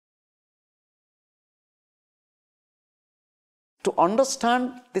To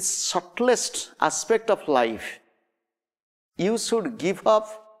understand the subtlest aspect of life, you should give up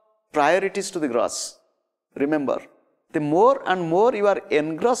priorities to the gross. Remember, the more and more you are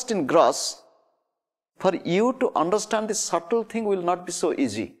engrossed in gross, for you to understand the subtle thing will not be so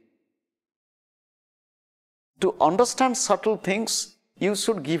easy. To understand subtle things, you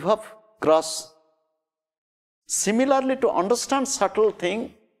should give up gross. Similarly, to understand subtle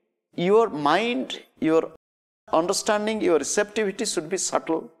thing, your mind, your understanding, your receptivity should be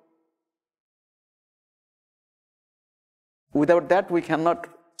subtle. Without that, we cannot.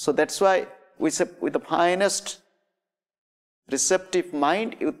 So that's why we say with the finest receptive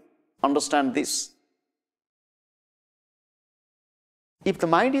mind, you understand this. If the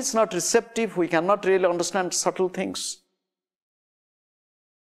mind is not receptive, we cannot really understand subtle things.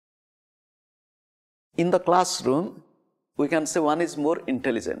 In the classroom, we can say one is more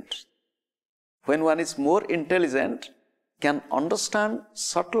intelligent. When one is more intelligent, can understand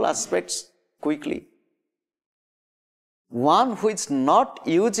subtle aspects quickly. One who is not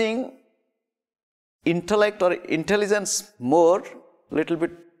using intellect or intelligence more, little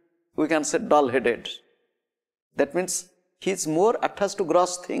bit, we can say dull-headed. That means he is more attached to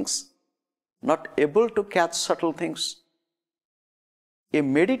gross things, not able to catch subtle things. A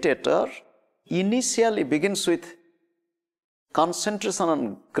meditator initially begins with concentration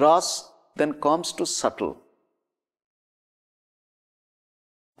on gross, then comes to subtle.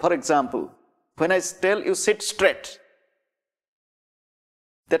 For example, when I tell you sit straight,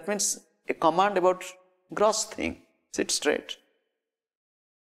 that means a command about gross thing, sit straight.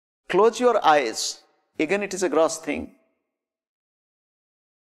 Close your eyes, again it is a gross thing.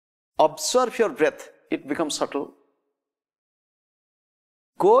 Observe your breath, it becomes subtle.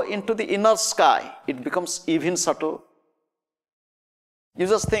 Go into the inner sky, it becomes even subtle. You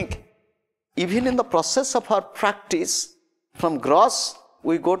just think, even in the process of our practice, from gross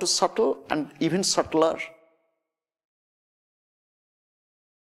we go to subtle and even subtler.